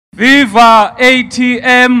Viva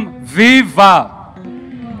ATM, viva!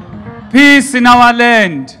 Peace in our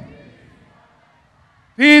land.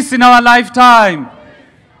 Peace in our lifetime.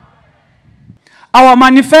 Our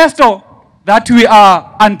manifesto that we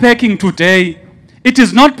are unpacking today, it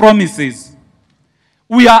is not promises.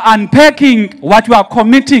 We are unpacking what we are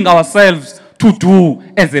committing ourselves to do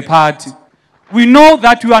as a party. We know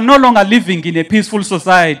that we are no longer living in a peaceful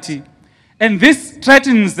society, and this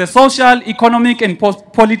threatens the social, economic, and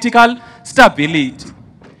political stability.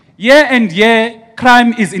 Year and year,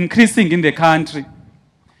 crime is increasing in the country.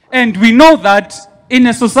 And we know that in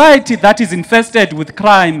a society that is infested with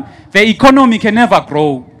crime, the economy can never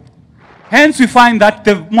grow. Hence, we find that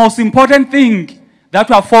the most important thing that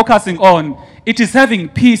we are focusing on, it is having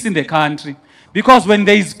peace in the country. Because when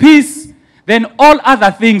there is peace, then all other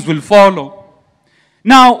things will follow.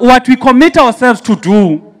 Now, what we commit ourselves to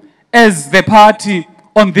do as the party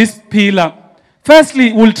on this pillar,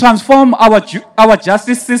 firstly, we'll transform our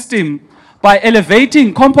justice system by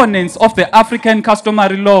elevating components of the African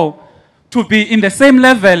customary law to be in the same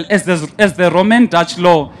level as the Roman Dutch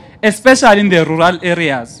law, especially in the rural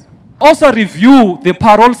areas. Also review the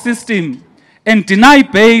parole system and deny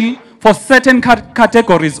bail for certain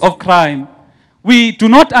categories of crime. We do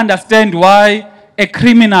not understand why a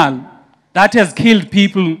criminal that has killed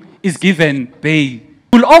people is given bail.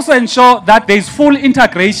 We'll also ensure that there is full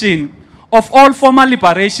integration of all former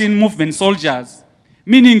liberation movement soldiers,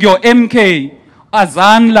 meaning your MK,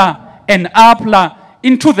 Azanla, and APLA,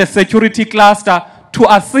 into the security cluster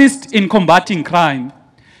to assist in combating crime.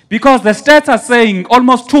 Because the stats are saying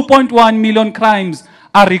almost 2.1 million crimes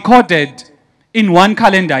are recorded in one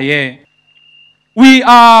calendar year. We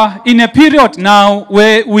are in a period now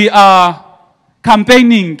where we are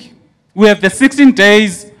campaigning. We have the 16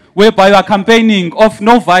 days whereby we are campaigning of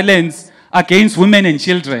no violence against women and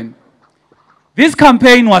children. This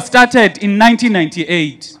campaign was started in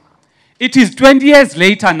 1998. It is 20 years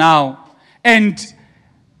later now, and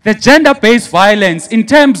the gender-based violence,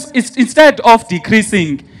 instead of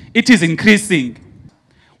decreasing, it is increasing.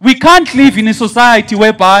 We can't live in a society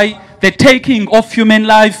whereby the taking of human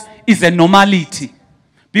life is a normality.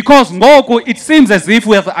 Because it seems as if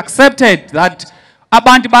we have accepted that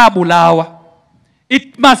abantu bayabulawa.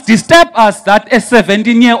 It must disturb us that a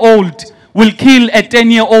 17-year-old will kill a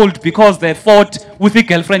 10-year-old because they fought with a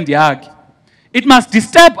girlfriend yag. It must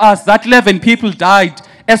disturb us that 11 people died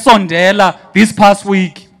at Sondela this past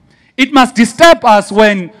week. It must disturb us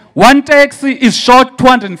when one taxi is shot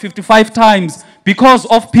 255 times because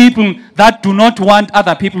of people that do not want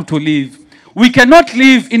other people to live. We cannot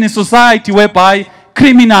live in a society whereby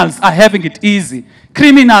criminals are having it easy.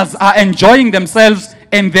 Criminals are enjoying themselves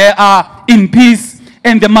and they are in peace.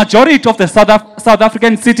 And the majority of the South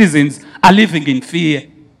African citizens are living in fear.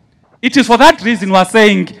 It is for that reason we are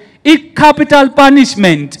saying capital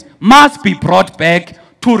punishment must be brought back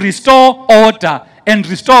to restore order and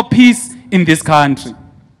restore peace in this country.